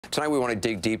Tonight we want to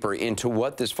dig deeper into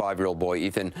what this 5-year-old boy,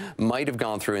 Ethan, might have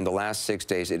gone through in the last 6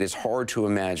 days. It is hard to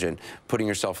imagine putting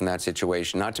yourself in that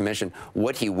situation, not to mention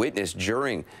what he witnessed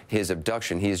during his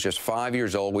abduction. He is just 5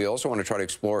 years old. We also want to try to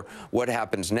explore what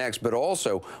happens next, but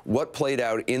also what played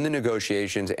out in the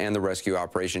negotiations and the rescue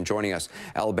operation. Joining us,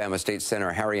 Alabama State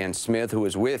Senator Harry Ann Smith, who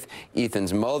was with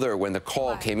Ethan's mother when the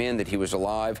call came in that he was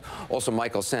alive. Also,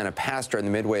 Michael Santa, pastor in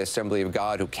the Midway Assembly of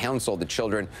God, who counseled the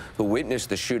children who witnessed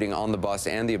the shooting on the bus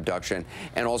and the abduction,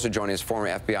 and also joining us, former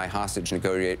FBI hostage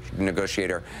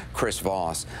negotiator Chris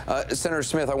Voss. Senator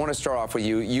Smith, I want to start off with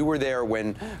you. You were there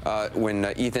when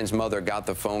Ethan's mother got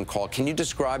the phone call. Can you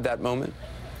describe that moment?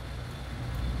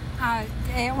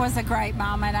 It was a great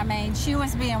moment. I mean, she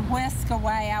was being whisked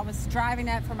away. I was driving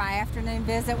up for my afternoon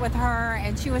visit with her,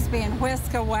 and she was being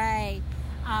whisked away.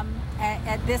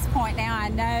 At this point now, I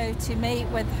know, to meet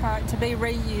with her, to be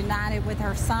reunited with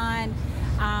her son.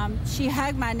 She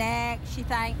hugged my neck, she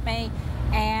thanked me,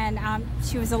 and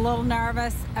she was a little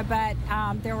nervous, but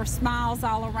there were smiles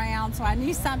all around, so I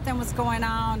knew something was going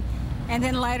on, and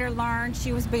then later learned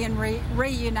she was being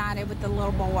reunited with the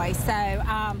little boy.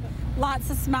 So lots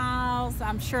of smiles,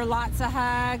 I'm sure lots of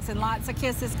hugs and lots of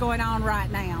kisses going on right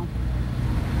now.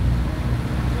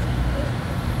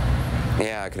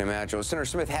 Yeah, I can imagine. Well, Senator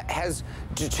Smith,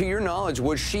 to your knowledge,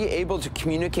 was she able to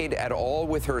communicate at all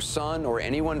with her son, or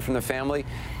anyone from the family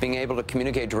being able to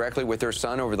communicate directly with her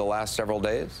son over the last several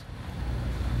days?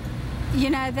 You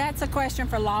know, that's a question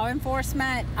for law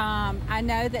enforcement. I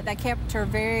know that they kept her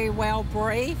very well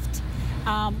briefed,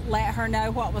 let her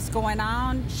know what was going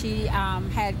on. She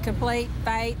had complete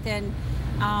faith in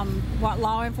what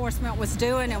law enforcement was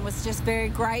doing, and was just very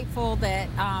grateful that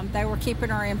they were keeping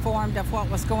her informed of what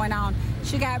was going on.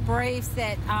 She got briefs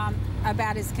that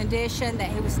about his condition,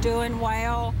 that he was doing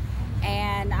well,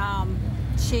 and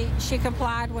she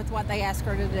complied with what they asked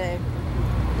her to do.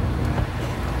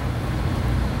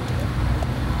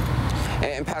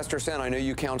 And Pastor Sen, I know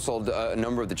you counseled a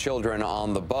number of the children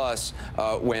on the bus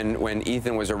when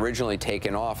Ethan was originally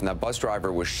taken off and that bus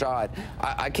driver was shot.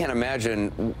 I can't imagine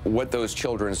what those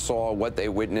children saw, what they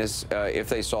witnessed, if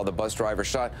they saw the bus driver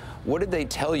shot. What did they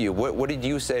tell you? What did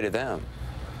you say to them?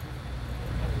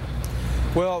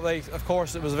 Well, of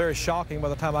course, it was very shocking by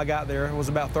the time I got there. It was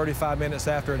about 35 minutes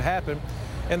after it happened,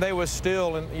 and they was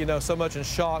still, so much in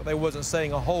shock, they wasn't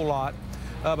saying a whole lot.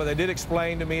 But they did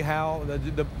explain to me how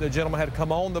the gentleman had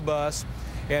come on the bus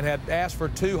and had asked for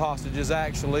 2 hostages,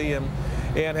 actually, and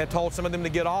had told some of them to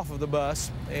get off of the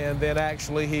bus. And then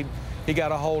actually he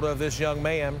got a hold of this young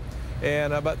man.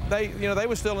 And but they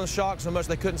were still in shock so much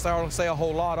they couldn't say a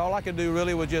whole lot. All I could do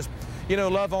really was just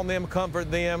love on them,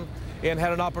 comfort them, and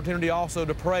had an opportunity also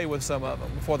to pray with some of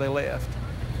them before they left.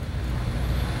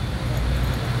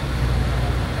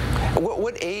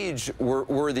 What age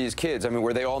were these kids? I mean,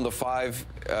 were they all in the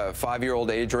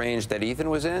five-year-old age range that Ethan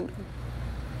was in?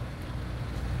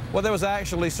 Well, there was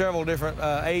actually several different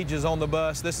ages on the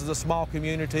bus. This is a small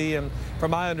community, and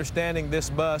from my understanding, this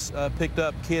bus picked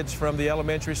up kids from the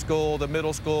elementary school, the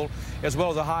middle school, as well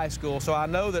as the high school. So I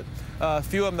know that a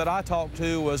few of them that I talked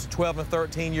to was 12 and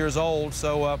 13 years old,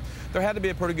 so there had to be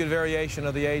a pretty good variation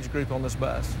of the age group on this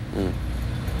bus. Mm.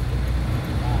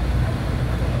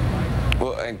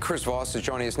 Well, and Chris Voss is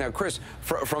joining us now. Chris,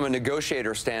 from a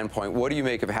negotiator standpoint, what do you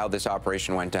make of how this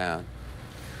operation went down?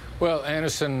 Well,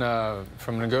 Anderson,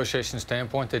 from a negotiation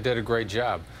standpoint, they did a great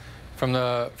job. From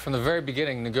the very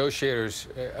beginning, negotiators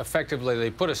effectively, they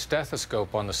put a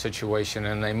stethoscope on the situation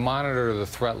and they monitor the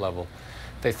threat level.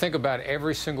 They think about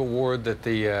every single word that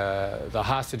the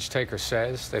hostage taker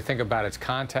says. They think about its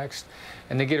context,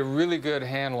 and they get a really good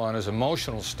handle on his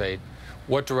emotional state,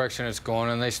 what direction it's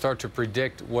going, and they start to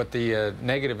predict what the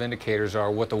negative indicators are,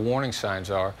 what the warning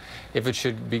signs are, if it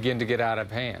should begin to get out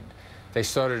of hand. They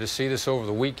started to see this over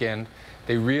the weekend.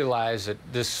 They realized that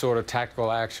this sort of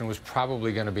tactical action was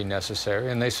probably going to be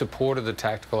necessary, and they supported the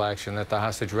tactical action that the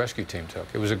hostage rescue team took.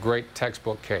 It was a great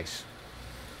textbook case.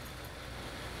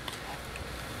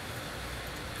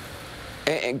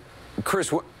 And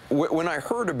Chris, when I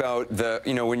heard about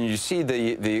when you see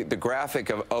the graphic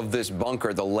of this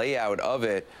bunker, the layout of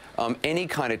it, any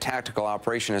kind of tactical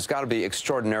operation has got to be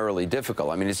extraordinarily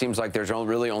difficult. I mean, it seems like there's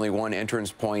really only one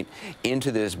entrance point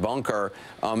into this bunker.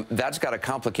 That's got to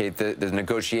complicate the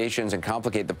negotiations and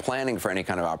complicate the planning for any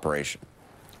kind of operation.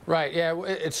 Right, yeah,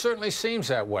 it certainly seems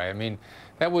that way. I mean,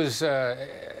 that was,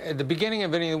 at the beginning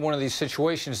of any one of these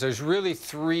situations, there's really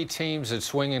 3 teams that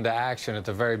swing into action at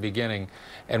the very beginning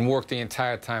and work the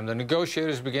entire time. The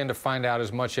negotiators begin to find out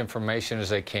as much information as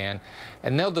they can,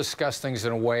 and they'll discuss things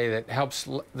in a way that helps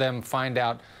them find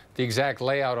out the exact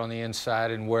layout on the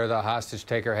inside and where the hostage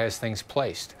taker has things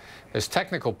placed. There's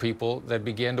technical people that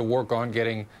begin to work on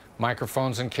getting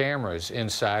microphones and cameras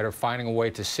inside or finding a way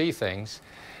to see things.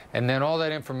 And then all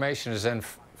that information is then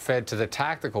fed to the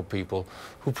tactical people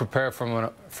who prepare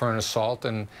for an assault,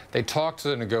 and they talk to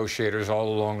the negotiators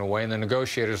all along the way, and the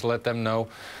negotiators let them know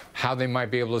how they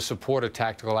might be able to support a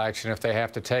tactical action if they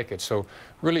have to take it. So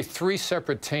really 3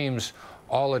 separate teams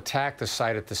all attack the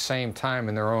site at the same time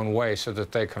in their own way so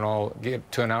that they can all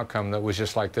get to an outcome that was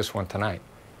just like this one tonight.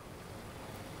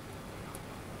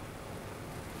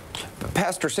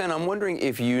 Pastor Sen, I'm wondering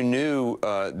if you knew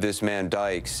this man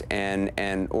Dykes,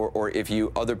 or if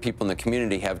other people in the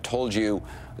community have told you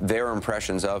their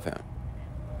impressions of him.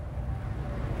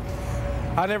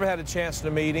 I never had a chance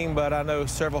to meet him, but I know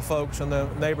several folks in the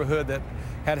neighborhood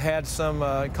that had some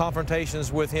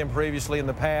confrontations with him previously in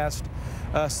the past.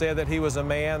 Said that he was a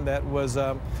man that was,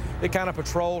 it kind of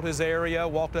patrolled his area,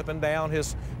 walked up and down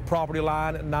his property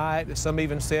line at night. Some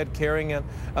even said carrying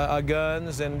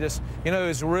guns, and just, you know, he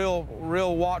was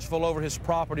real watchful over his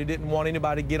property, didn't want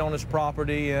anybody to get on his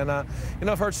property. And, you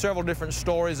know, I've heard several different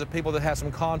stories of people that had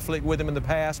some conflict with him in the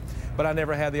past, but I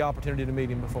never had the opportunity to meet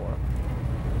him before.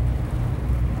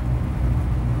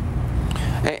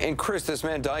 And Chris, this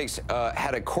man Dykes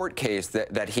had a court case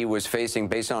that he was facing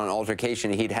based on an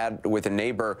altercation he'd had with a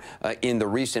neighbor in the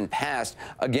recent past.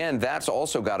 Again, that's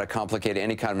also got to complicate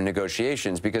any kind of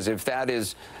negotiations, because if that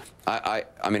is, I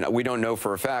mean, we don't know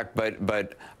for a fact,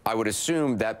 but I would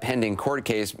assume that pending court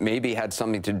case maybe had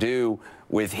something to do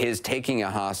with his taking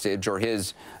a hostage or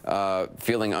his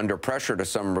feeling under pressure to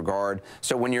some regard.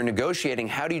 So when you're negotiating,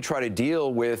 how do you try to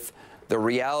deal with the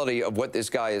reality of what this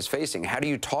guy is facing? How do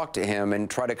you talk to him and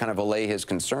try to kind of allay his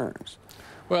concerns?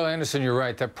 Well, Anderson, you're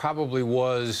right. That probably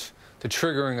was the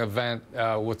triggering event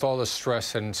with all the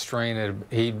stress and strain that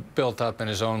he built up in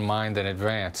his own mind in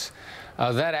advance.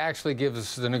 That actually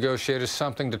gives the negotiators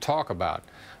something to talk about.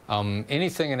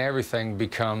 Anything and everything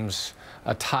becomes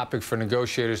a topic for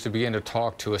negotiators to begin to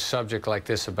talk to a subject like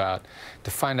this about,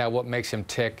 to find out what makes him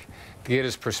tick, to get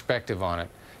his perspective on it.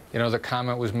 You know, the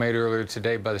comment was made earlier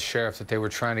today by the sheriff that they were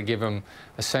trying to give him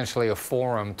essentially a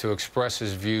forum to express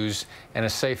his views and a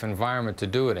safe environment to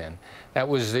do it in. That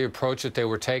was the approach that they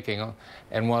were taking,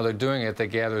 and while they're doing it, they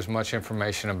gather as much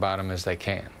information about him as they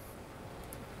can.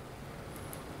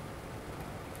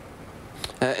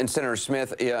 And Senator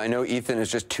Smith, yeah, I know Ethan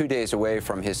is just 2 days away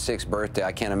from his 6th birthday.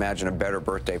 I can't imagine a better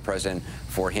birthday present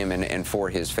for him and for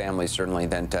his family, certainly,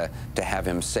 than to have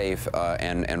him safe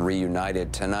and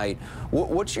reunited tonight.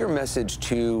 What's your message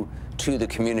to the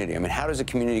community? I mean, how does the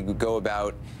community go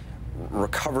about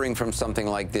recovering from something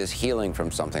like this, healing from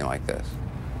something like this?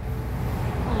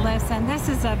 Listen, this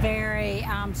is a very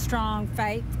strong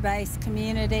faith-based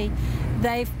community.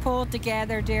 They've pulled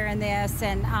together during this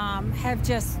and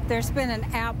there's been an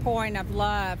outpouring of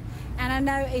love. And I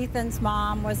know Ethan's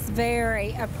mom was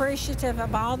very appreciative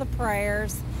of all the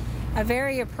prayers,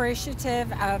 very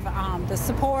appreciative of the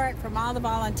support from all the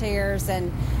volunteers,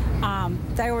 and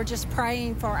they were just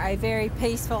praying for a very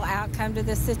peaceful outcome to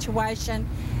this situation.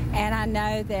 And I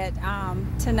know that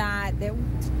tonight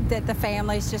that the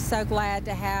family's just so glad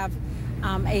to have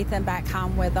Ethan back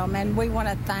home with them. And we want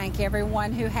to thank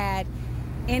everyone who had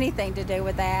anything to do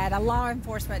with that. Law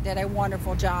enforcement did a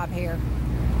wonderful job here.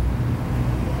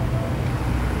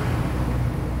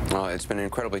 Well, it's been an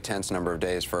incredibly tense number of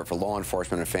days for law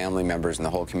enforcement and family members and the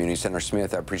whole community. Senator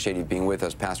Smith, I appreciate you being with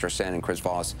us. Pastor Sen and Chris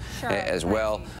Voss as well.